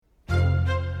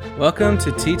Welcome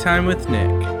to Tea Time with Nick.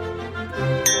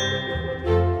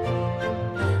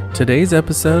 Today's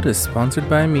episode is sponsored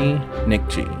by me, Nick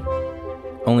G.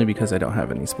 Only because I don't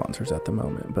have any sponsors at the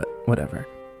moment, but whatever.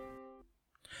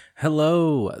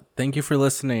 Hello, thank you for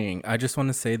listening. I just want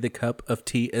to say the cup of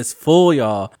tea is full,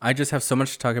 y'all. I just have so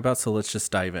much to talk about, so let's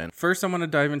just dive in. First, I want to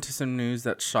dive into some news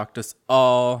that shocked us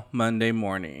all Monday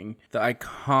morning. The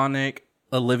iconic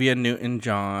Olivia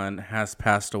Newton-John has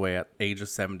passed away at the age of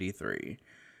 73.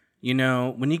 You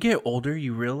know, when you get older,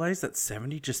 you realize that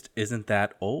 70 just isn't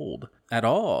that old at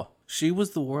all. She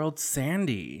was the world's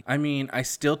Sandy. I mean, I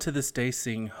still to this day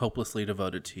sing Hopelessly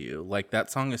Devoted to You. Like, that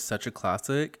song is such a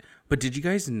classic. But did you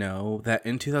guys know that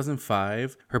in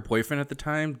 2005, her boyfriend at the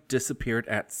time disappeared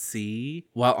at sea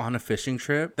while on a fishing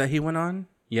trip that he went on?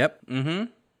 Yep.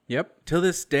 Till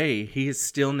this day, he has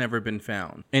still never been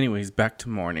found. Anyways, back to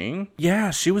morning.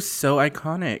 Yeah, she was so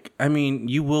iconic. I mean,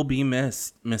 you will be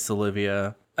missed, Miss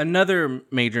Olivia. Another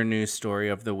major news story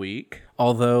of the week,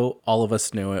 although all of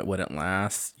us knew it wouldn't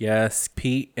last. Yes,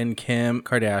 Pete and Kim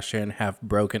Kardashian have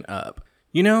broken up.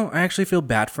 You know, I actually feel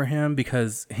bad for him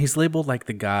because he's labeled like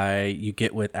the guy you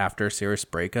get with after a serious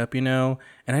breakup, you know?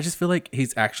 And I just feel like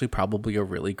he's actually probably a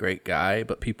really great guy,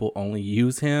 but people only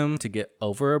use him to get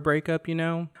over a breakup, you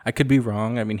know? I could be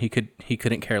wrong. I mean, he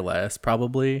couldn't care less,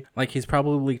 probably. Like, he's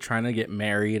probably trying to get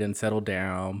married and settle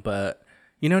down, but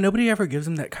you know, nobody ever gives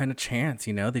him that kind of chance,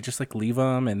 you know? They just like leave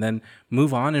him and then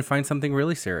move on and find something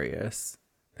really serious.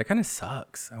 That kind of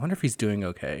sucks. I wonder if he's doing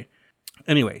okay.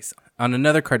 Anyways, on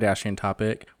another Kardashian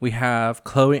topic, we have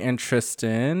Khloe and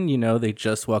Tristan. You know, they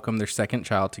just welcomed their second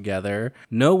child together.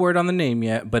 No word on the name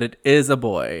yet, but it is a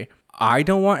boy. I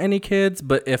don't want any kids,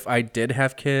 but if I did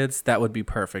have kids, that would be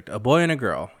perfect. A boy and a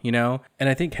girl, you know? And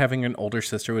I think having an older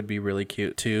sister would be really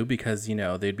cute too, because, you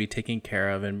know, they'd be taken care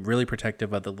of and really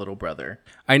protective of the little brother.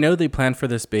 I know they planned for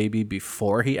this baby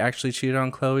before he actually cheated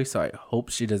on Khloe, so I hope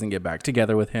she doesn't get back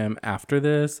together with him after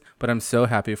this, but I'm so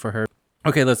happy for her.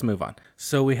 Okay, let's move on.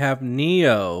 So we have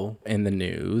Neyo in the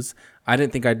news. I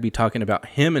didn't think I'd be talking about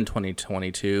him in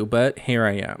 2022, but here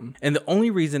I am. And the only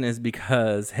reason is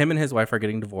because him and his wife are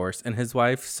getting divorced, and his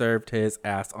wife served his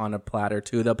ass on a platter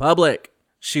to the public.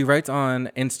 She writes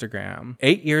on Instagram,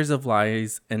 8 years of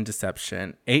lies and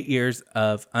deception, 8 years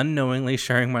of unknowingly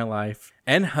sharing my life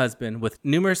and husband with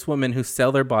numerous women who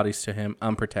sell their bodies to him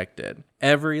unprotected.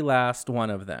 Every last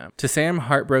one of them. To say I'm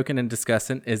heartbroken and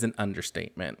disgusted is an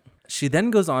understatement. She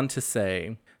then goes on to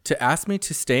say, to ask me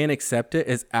to stay and accept it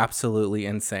is absolutely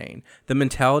insane. The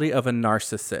mentality of a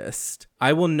narcissist.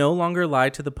 I will no longer lie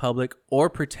to the public or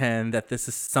pretend that this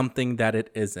is something that it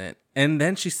isn't. And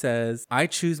then she says, I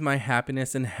choose my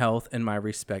happiness and health and my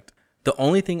respect. The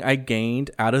only thing I gained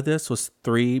out of this was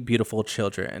 3 beautiful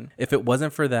children. If it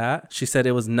wasn't for that, she said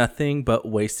it was nothing but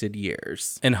wasted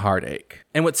years and heartache.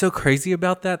 And what's so crazy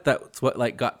about that's what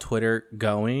like got Twitter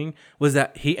going, was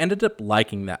that he ended up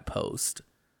liking that post.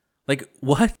 Like,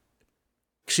 what?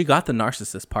 She got the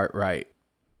narcissist part right.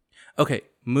 Okay,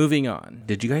 moving on.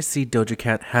 Did you guys see Doja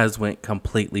Cat has went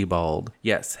completely bald?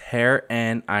 Yes, hair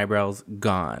and eyebrows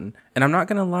gone. And I'm not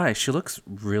gonna lie, she looks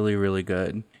really, really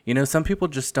good. You know, some people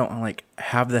just don't like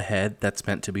have the head that's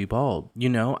meant to be bald. You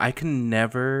know, I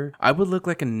would look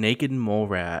like a naked mole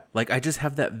rat. Like, I just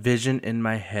have that vision in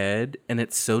my head and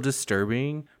it's so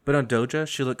disturbing. But on Doja,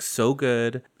 she looks so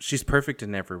good. She's perfect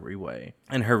in every way.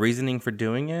 And her reasoning for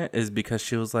doing it is because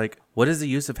she was like, what is the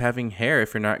use of having hair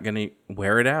if you're not going to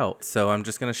wear it out? So I'm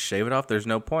just going to shave it off. There's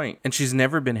no point. And she's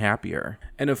never been happier.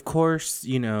 And of course,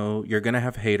 you know, you're going to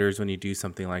have haters when you do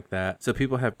something like that. So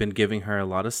people have been giving her a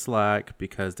lot of slack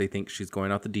because they think she's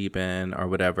going off the deep end or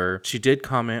whatever. She did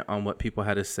comment on what people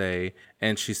had to say.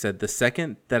 And she said, the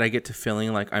second that I get to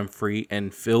feeling like I'm free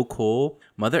and feel cool,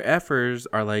 mother effers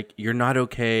are like, you're not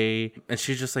okay. And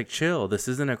she's just like, chill. This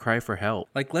isn't a cry for help.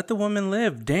 Like, let the woman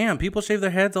live. Damn, people shave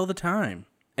their heads all the time.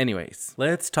 Anyways,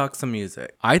 let's talk some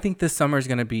music. I think this summer is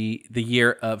going to be the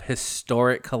year of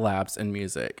historic collabs in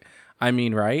music. I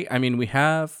mean, right? I mean, we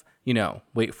have, you know,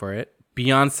 wait for it,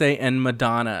 Beyonce and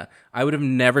Madonna. I would have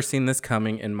never seen this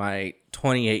coming in my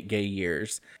 28 gay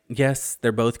years. Yes,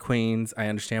 they're both queens, I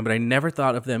understand, but I never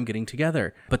thought of them getting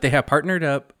together. But they have partnered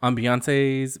up on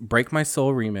Beyonce's Break My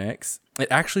Soul remix. It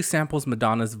actually samples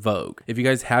Madonna's Vogue. If you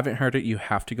guys haven't heard it, you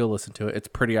have to go listen to it. It's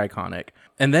pretty iconic.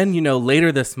 And then, you know,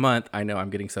 later this month, I know I'm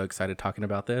getting so excited talking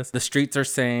about this. The streets are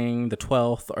saying the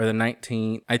 12th or the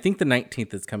 19th. I think the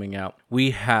 19th is coming out.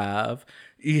 We have,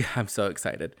 I'm so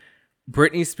excited,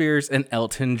 Britney Spears and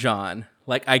Elton John.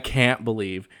 Like, I can't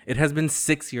believe it has been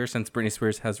 6 years since Britney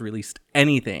Spears has released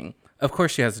anything. Of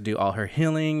course, she has to do all her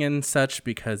healing and such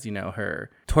because, her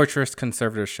torturous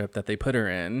conservatorship that they put her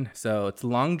in. So it's a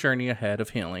long journey ahead of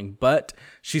healing, but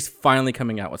she's finally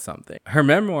coming out with something. Her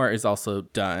memoir is also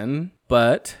done,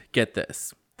 but get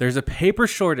this. There's a paper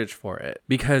shortage for it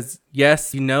because,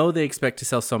 yes, they expect to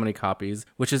sell so many copies,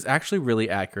 which is actually really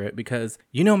accurate because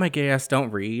my gay ass don't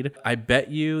read. I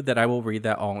bet you that I will read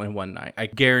that all in one night. I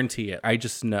guarantee it. I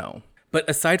just know. But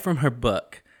aside from her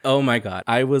book, oh my God,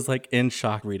 I was in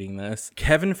shock reading this.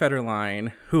 Kevin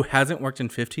Federline, who hasn't worked in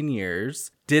 15 years,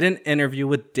 did an interview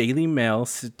with Daily Mail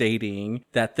stating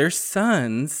that their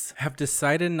sons have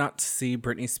decided not to see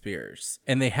Britney Spears,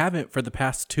 and they haven't for the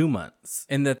past 2 months,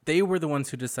 and that they were the ones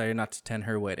who decided not to attend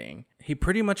her wedding. He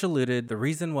pretty much alluded the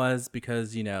reason was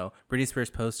because, Britney Spears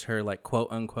posts her quote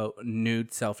unquote nude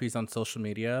selfies on social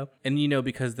media. And,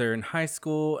 because they're in high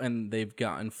school and they've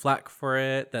gotten flack for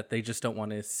it, that they just don't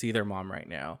want to see their mom right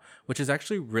now, which is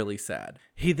actually really sad.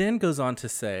 He then goes on to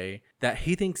say that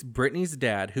he thinks Britney's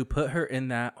dad, who put her in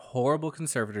that horrible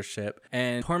conservatorship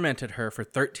and tormented her for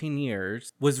 13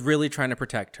 years, was really trying to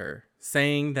protect her,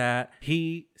 saying that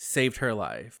he saved her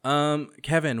life.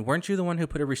 Kevin, weren't you the one who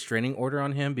put a restraining order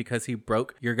on him because he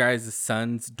broke your guys'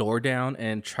 son's door down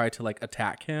and tried to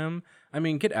attack him? I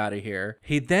mean, get out of here.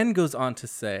 He then goes on to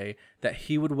say that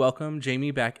he would welcome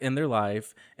Jamie back in their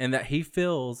life and that he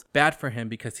feels bad for him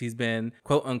because he's been,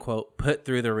 quote unquote, put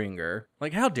through the ringer.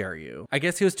 How dare you? I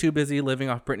guess he was too busy living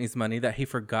off Britney's money that he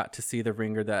forgot to see the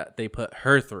ringer that they put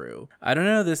her through. I don't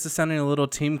know, this is sounding a little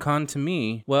team con to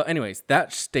me. Well, anyways,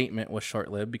 that statement was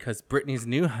short-lived because Britney's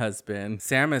new husband,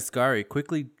 Sam Asghari,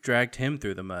 quickly dragged him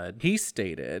through the mud. He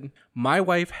stated, "My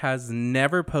wife has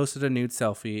never posted a nude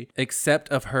selfie except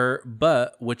of her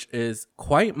butt, which is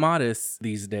quite modest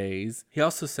these days." He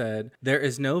also said, "There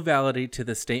is no validity to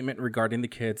the statement regarding the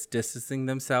kids distancing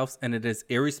themselves, and it is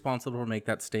irresponsible to make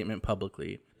that statement publicly.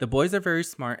 The boys are very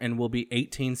smart and will be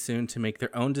 18 soon to make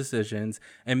their own decisions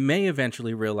and may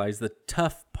eventually realize the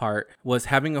tough part was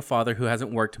having a father who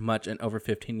hasn't worked much in over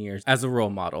 15 years as a role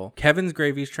model. Kevin's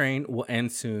gravy train will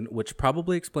end soon, which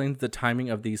probably explains the timing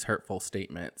of these hurtful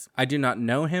statements. I do not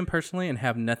know him personally and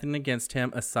have nothing against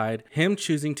him aside him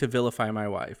choosing to vilify my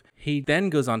wife." He then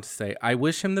goes on to say, "I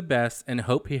wish him the best and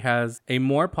hope he has a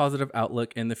more positive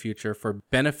outlook in the future for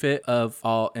benefit of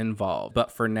all involved.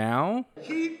 But for now,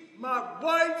 keep my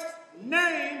wife's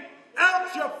name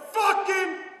out your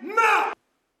fucking mouth."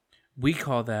 We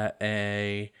call that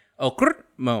a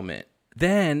moment.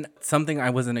 Then, something I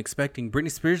wasn't expecting,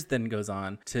 Britney Spears then goes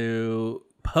on to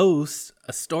post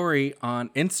a story on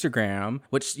Instagram,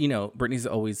 which, Britney's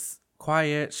always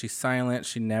quiet, she's silent,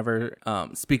 she never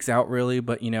speaks out really,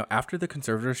 but after the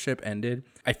conservatorship ended,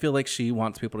 I feel like she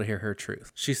wants people to hear her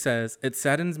truth. She says, "It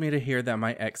saddens me to hear that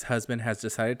my ex-husband has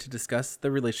decided to discuss the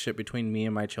relationship between me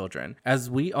and my children. As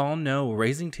we all know,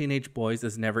 raising teenage boys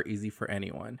is never easy for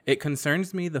anyone. It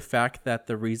concerns me the fact that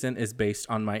the reason is based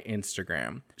on my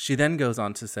Instagram." She then goes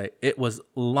on to say, "It was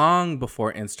long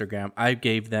before Instagram I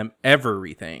gave them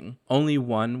everything. Only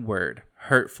one word.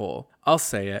 Hurtful. I'll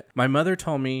say it. My mother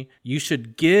told me you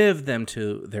should give them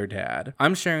to their dad.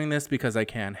 I'm sharing this because I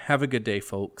can. Have a good day,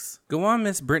 folks." Go on,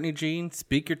 Miss Britney Jean.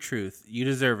 Speak your truth. You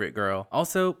deserve it, girl.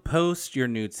 Also, post your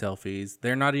nude selfies.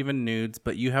 They're not even nudes,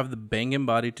 but you have the banging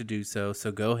body to do so,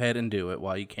 so go ahead and do it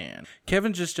while you can.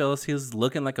 Kevin's just jealous. He's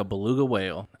looking like a beluga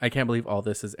whale. I can't believe all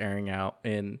this is airing out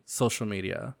in social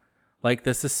media.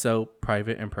 This is so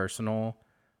private and personal.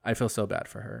 I feel so bad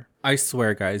for her. I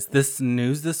swear, guys, this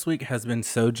news this week has been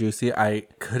so juicy. I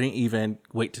couldn't even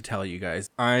wait to tell you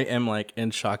guys. I am in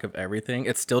shock of everything.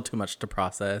 It's still too much to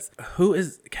process. Who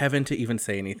is Kevin to even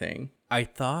say anything? I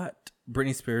thought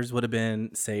Britney Spears would have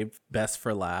been saved best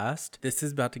for last. This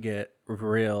is about to get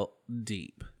real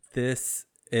deep. This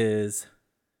is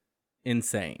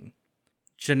insane.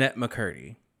 Jeanette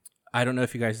McCurdy. I don't know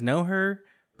if you guys know her,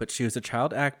 but she was a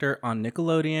child actor on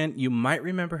Nickelodeon. You might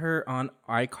remember her on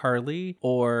iCarly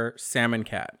or Sam and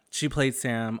Cat. She played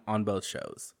Sam on both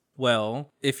shows.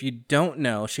 Well, if you don't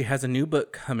know, she has a new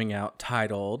book coming out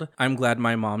titled "I'm Glad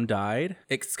My Mom Died."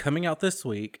 It's coming out this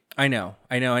week. I know.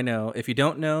 If you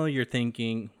don't know, you're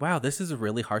thinking, wow, this is a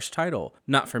really harsh title.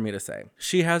 Not for me to say.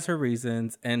 She has her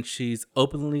reasons, and she's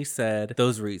openly said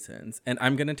those reasons. And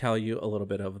I'm going to tell you a little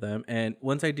bit of them. And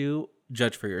once I do,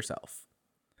 judge for yourself.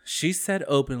 She said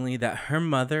openly that her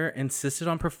mother insisted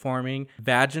on performing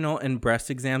vaginal and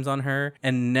breast exams on her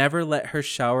and never let her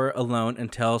shower alone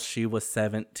until she was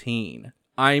 17.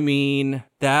 I mean,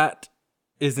 that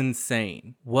is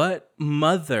insane. What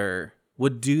mother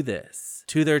would do this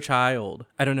to their child.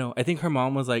 I don't know. I think her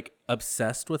mom was like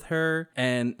obsessed with her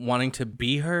and wanting to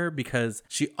be her, because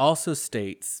she also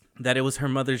states that it was her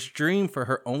mother's dream for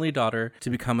her only daughter to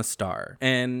become a star.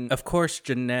 And of course,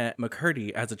 Jeanette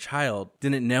McCurdy as a child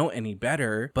didn't know any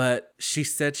better, but she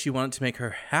said she wanted to make her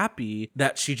happy,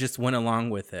 that she just went along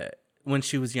with it. When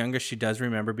she was younger, she does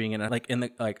remember being in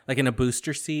a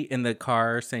booster seat in the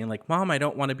car saying like, "Mom, I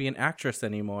don't want to be an actress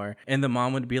anymore." And the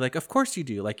mom would be like, "Of course you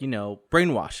do." Like,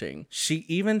 brainwashing. She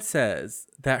even says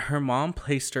that her mom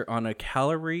placed her on a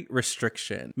calorie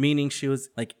restriction, meaning she was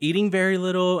like eating very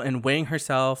little and weighing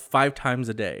herself 5 times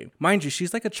a day. Mind you,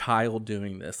 she's like a child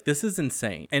doing this. This is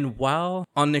insane. And while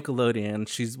on Nickelodeon,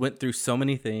 she's went through so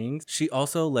many things. She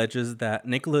also alleges that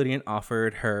Nickelodeon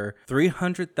offered her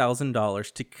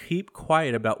 $300,000 to keep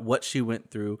quiet about what she went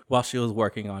through while she was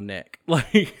working on Nick.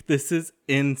 Like, this is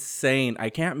insane. I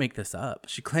can't make this up.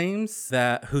 She claims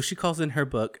that who she calls in her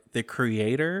book the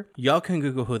creator, y'all can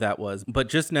Google who that was, but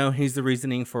just know he's the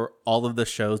reasoning for all of the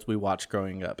shows we watched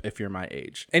growing up, if you're my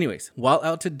age. Anyways, while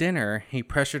out to dinner, he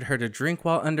pressured her to drink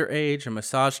while underage and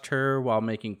massaged her while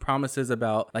making promises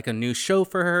about like a new show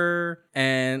for her.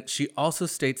 And she also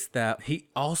states that he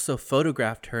also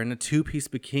photographed her in a 2-piece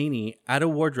bikini at a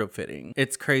wardrobe fitting.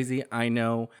 It's crazy. I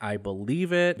know. I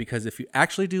believe it, because if you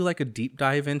actually do like a deep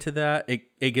dive into that,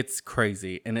 it gets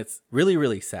crazy, and it's really,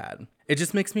 really sad. It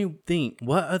just makes me think,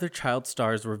 what other child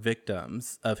stars were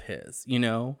victims of his?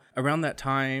 Around that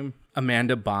time,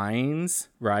 Amanda Bynes,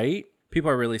 right?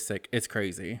 People are really sick. It's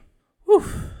crazy. Whew.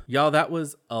 Y'all, that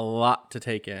was a lot to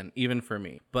take in, even for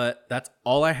me. But that's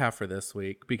all I have for this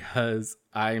week, because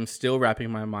I'm still wrapping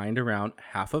my mind around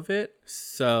half of it.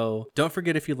 So don't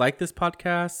forget, if you like this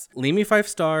podcast, leave me 5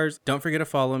 stars. Don't forget to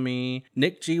follow me,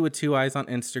 Nick G with 2 eyes on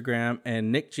Instagram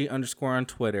and NickG_ on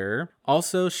Twitter.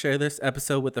 Also, share this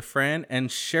episode with a friend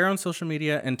and share on social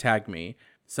media and tag me.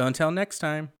 So until next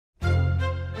time.